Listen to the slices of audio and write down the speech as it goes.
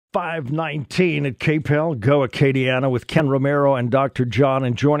519 at KPEL, Go Acadiana with Ken Romero and Dr. John.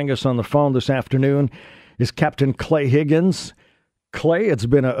 And joining us on the phone this afternoon is Captain Clay Higgins. Clay, it's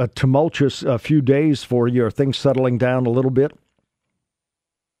been a tumultuous few days for you. Are things settling down a little bit?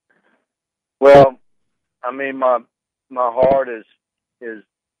 Well, I mean, my heart is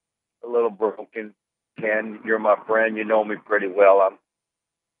a little broken. Ken, you're my friend. You know me pretty well.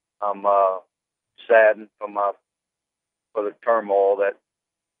 I'm saddened for the turmoil that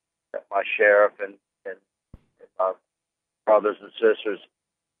my sheriff and my brothers and sisters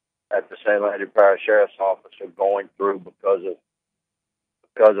at the St. Landry Parish Sheriff's Office are going through because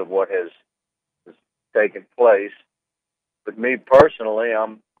of what has taken place. But me personally,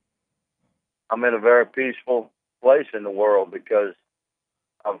 I'm in a very peaceful place in the world because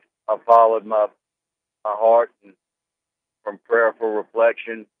I've followed my heart, and from prayerful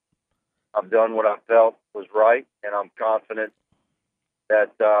reflection, I've done what I felt was right, and I'm confident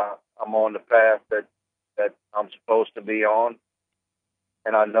that I'm on the path that I'm supposed to be on,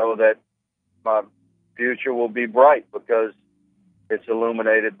 and I know that my future will be bright because it's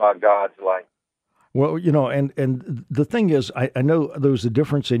illuminated by God's light. Well, you know, and the thing is, I know there was a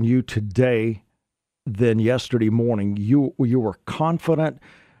difference in you today than yesterday morning. You were confident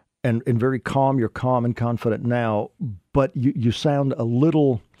and very calm. You're calm and confident now, but you sound a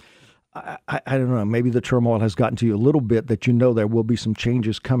little, I don't know, maybe the turmoil has gotten to you a little bit, that you know there will be some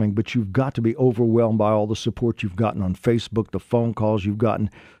changes coming, but you've got to be overwhelmed by all the support you've gotten on Facebook, the phone calls you've gotten.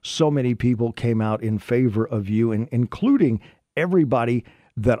 So many people came out in favor of you, and including everybody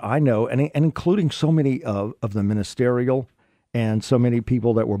that I know, and including so many of the ministerial, and so many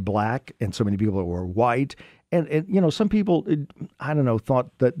people that were black, and so many people that were white. And you know, some people, I don't know,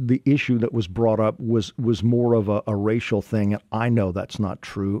 thought that the issue that was brought up was more of a racial thing. I know that's not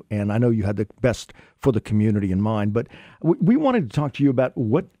true, and I know you had the best for the community in mind. But we wanted to talk to you about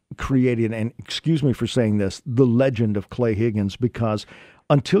what created, and excuse me for saying this, the legend of Clay Higgins, because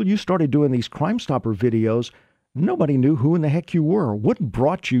until you started doing these Crime Stopper videos, nobody knew who in the heck you were. What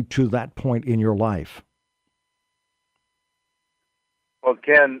brought you to that point in your life? Well,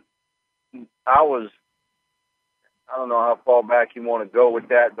 Ken, I don't know how far back you want to go with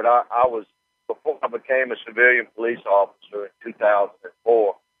that, but I was, before I became a civilian police officer in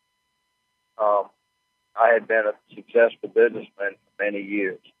 2004, I had been a successful businessman for many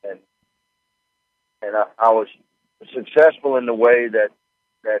years, and I was successful in the way that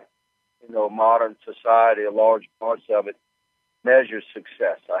you know, modern society, a large parts of it, measures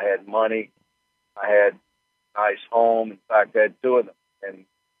success. I had money, I had a nice home. In fact, I had two of them, and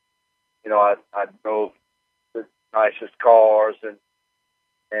you know, I drove the nicest cars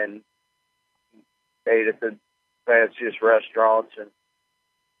and ate at the fanciest restaurants, and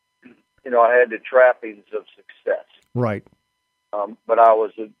you know, I had the trappings of success. Right. But I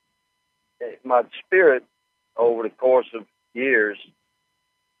was my spirit over the course of years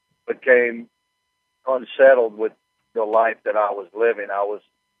became unsettled with the life that I was living. I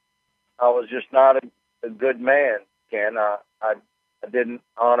was just not a good man, Ken. I didn't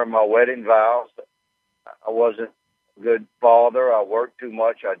honor my wedding vows. I wasn't a good father. I worked too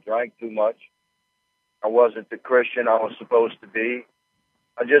much. I drank too much. I wasn't the Christian I was supposed to be.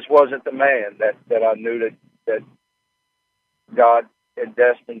 I just wasn't the man that I knew that God had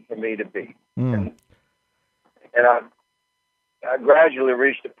destined for me to be. And I gradually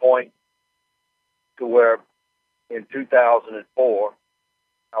reached a point to where in 2004,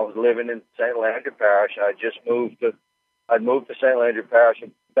 I was living in St. Landry Parish. I'd moved to St. Landry Parish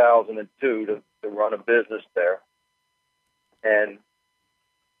in 2002 to run a business there. And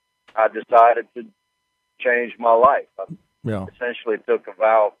I decided to change my life. I essentially took a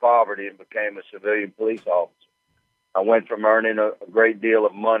vow of poverty and became a civilian police officer. I went from earning a great deal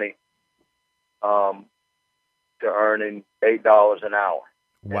of money to earning $8 an hour.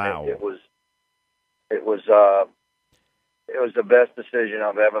 Wow! And it was the best decision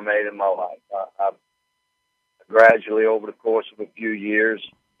I've ever made in my life. I gradually, over the course of a few years,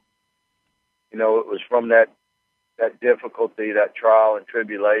 you know, it was from that difficulty, that trial and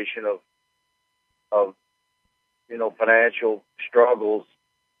tribulation of you know, financial struggles,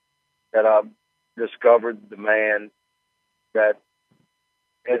 that I discovered the man that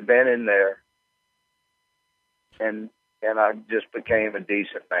had been in there, and I just became a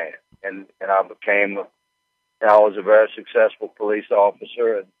decent man, and I was a very successful police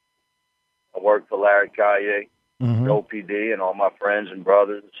officer, and I worked for Larry Caillet, OPD, and all my friends and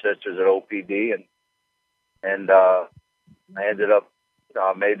brothers and sisters at OPD, and I ended up, you know,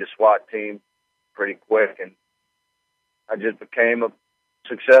 I made the SWAT team pretty quick, and I just became a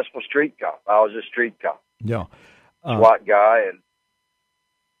successful street cop. I was a street cop. Yeah. SWAT guy,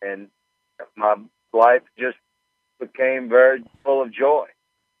 and my life just became very full of joy.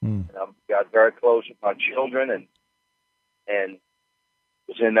 And I got very close with my children, and it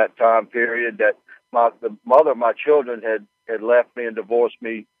was in that time period that the mother of my children had left me and divorced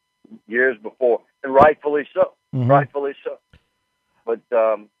me years before, and rightfully so. Rightfully so. But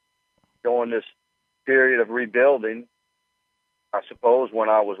during this period of rebuilding, I suppose when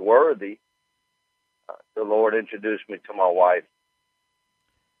I was worthy, the Lord introduced me to my wife,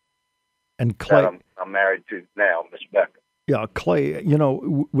 and Clay, that I'm married to now, Miss Becca. Yeah, Clay,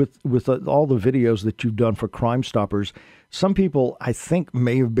 with all the videos that you've done for Crime Stoppers, some people, I think,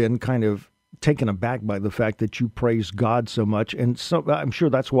 may have been kind of taken aback by the fact that you praise God so much. And so I'm sure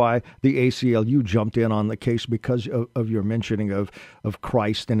that's why the ACLU jumped in on the case, because of your mentioning of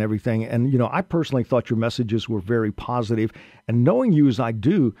Christ and everything. And, I personally thought your messages were very positive. And knowing you as I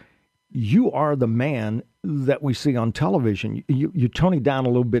do, you are the man that we see on television. You tone it down a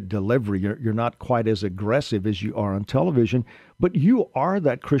little bit delivery. You're not quite as aggressive as you are on television, but you are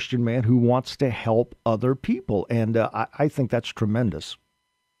that Christian man who wants to help other people. And I think that's tremendous.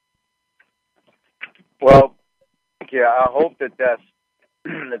 Well, yeah, I hope that's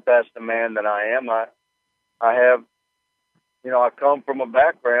the man that I am. I have, I come from a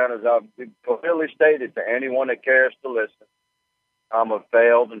background, as I've clearly stated to anyone that cares to listen. I'm a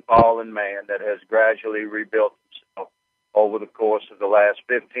failed and fallen man that has gradually rebuilt himself over the course of the last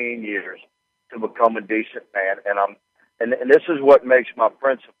 15 years to become a decent man. And this is what makes my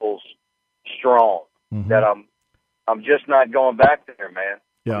principles strong. That I'm just not going back there, man.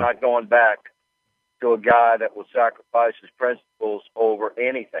 Yeah. I'm not going back to a guy that will sacrifice his principles over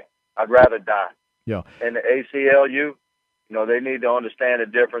anything. I'd rather die. Yeah. And the ACLU, they need to understand the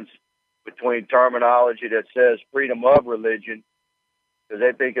difference between terminology that says freedom of religion, because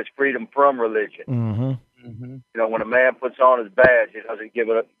they think it's freedom from religion. When a man puts on his badge, he doesn't give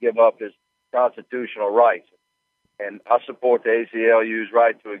up his constitutional rights. And I support the ACLU's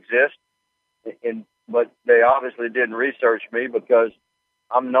right to exist, but they obviously didn't research me, because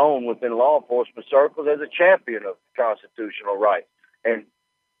I'm known within law enforcement circles as a champion of constitutional rights and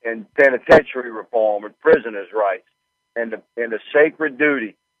penitentiary reform and prisoners' rights, and the sacred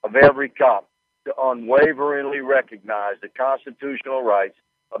duty of every cop to unwaveringly recognize the constitutional rights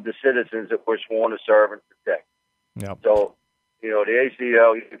of the citizens that we're sworn to serve and protect. Yep. So, the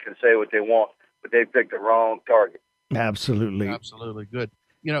ACLU can say what they want, but they picked the wrong target. Absolutely. Absolutely. Good.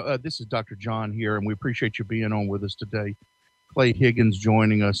 This is Dr. John here, and we appreciate you being on with us today. Clay Higgins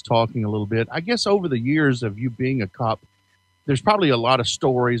joining us, talking a little bit. I guess over the years of you being a cop, there's probably a lot of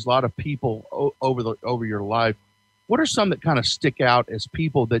stories, a lot of people over your life. What are some that kind of stick out as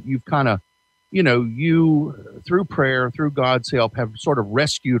people that you've kind of, you through prayer, through God's help, have sort of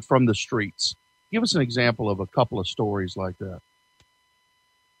rescued from the streets? Give us an example of a couple of stories like that.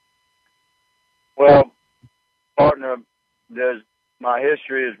 Well, partner, my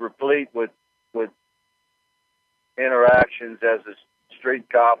history is replete with interactions as a street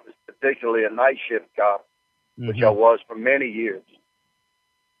cop, particularly a night shift cop, which I was for many years.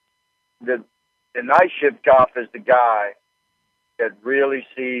 The night shift cop is the guy that really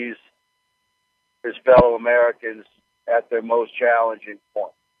sees his fellow Americans at their most challenging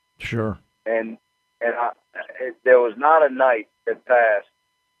point. Sure. And there was not a night that passed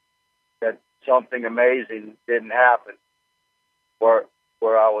that something amazing didn't happen, where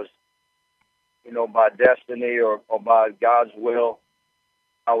I was, by destiny or by God's will,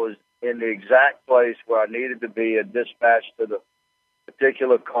 I was in the exact place where I needed to be and dispatched to the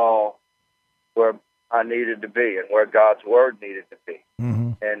particular call where I needed to be and where God's word needed to be.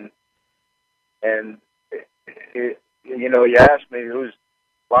 And you asked me whose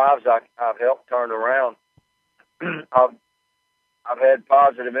lives I've helped turn around. I've had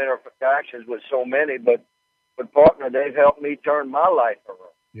positive interactions with so many, but partner, they've helped me turn my life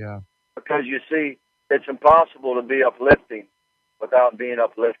around. Yeah. Because you see, it's impossible to be uplifting without being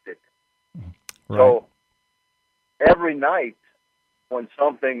uplifted. Right. So every night when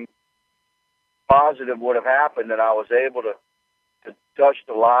something positive would have happened, and I was able to touch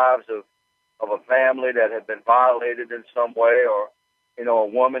the lives of a family that had been violated in some way, or a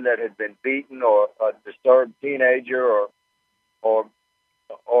woman that had been beaten, or a disturbed teenager, or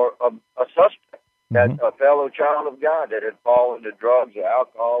a suspect, that a fellow child of God that had fallen to drugs or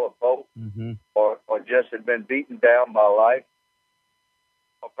alcohol or both, or just had been beaten down by life,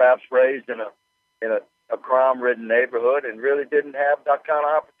 or perhaps raised in a crime-ridden neighborhood and really didn't have that kind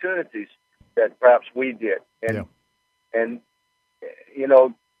of opportunities that perhaps we did.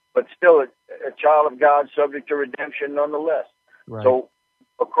 But still a child of God subject to redemption nonetheless. Right. So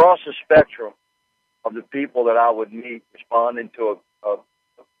across the spectrum of the people that I would meet responding to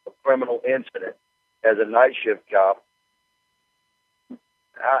criminal incident as a night shift cop,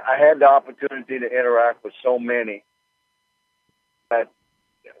 I had the opportunity to interact with so many that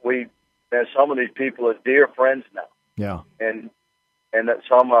some of these people are dear friends now. Yeah. And that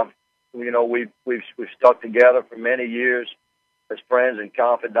some of, we've stuck together for many years as friends and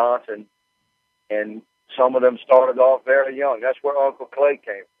confidants, and some of them started off very young. That's where Uncle Clay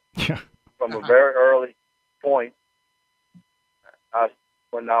came from a very early point.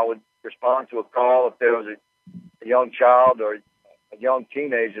 When I would respond to a call, if there was a young child or a young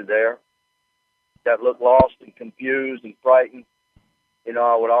teenager there that looked lost and confused and frightened,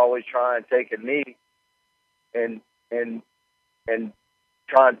 I would always try and take a knee and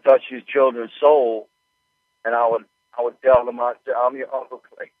try and touch these children's soul, and I would tell them, I'm your Uncle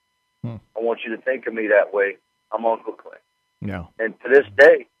Clay. I want you to think of me that way. I'm Uncle Clay. Yeah. And to this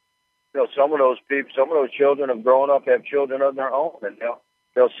day, some of those people, some of those children have grown up, have children of their own, and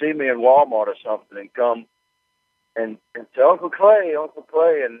they'll see me in Walmart or something and come and say, Uncle Clay,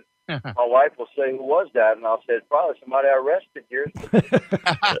 and my wife will say, who was that? And I'll say, it's probably somebody I arrested years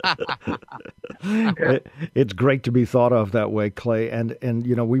ago. It's great to be thought of that way, Clay. And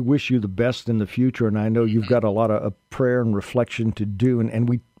we wish you the best in the future. And I know you've got a lot of prayer and reflection to do. And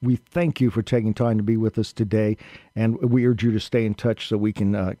we thank you for taking time to be with us today. And we urge you to stay in touch so we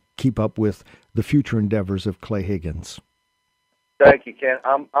can keep up with the future endeavors of Clay Higgins. Thank you, Ken.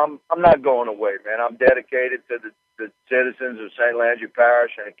 I'm not going away, man. I'm dedicated to the citizens of St. Landry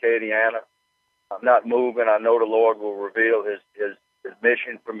Parish and Acadiana. I'm not moving. I know the Lord will reveal His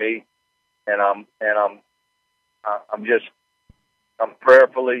mission for me, and I'm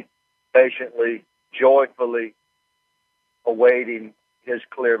prayerfully, patiently, joyfully awaiting His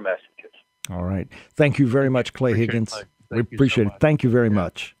clear messages. All right. Thank you very much, Clay Higgins. We appreciate it. Thank you very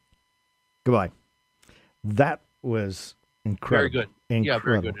much. Goodbye. That was incredible. Very good. Incredible. Yeah,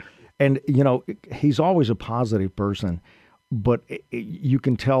 very good. And, he's always a positive person, but you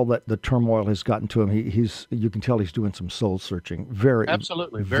can tell that the turmoil has gotten to him. You can tell he's doing some soul searching.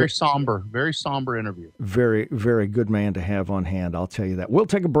 Absolutely. Very somber interview. Very, very good man to have on hand. I'll tell you that. We'll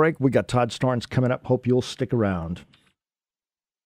take a break. We got Todd Starnes coming up. Hope you'll stick around.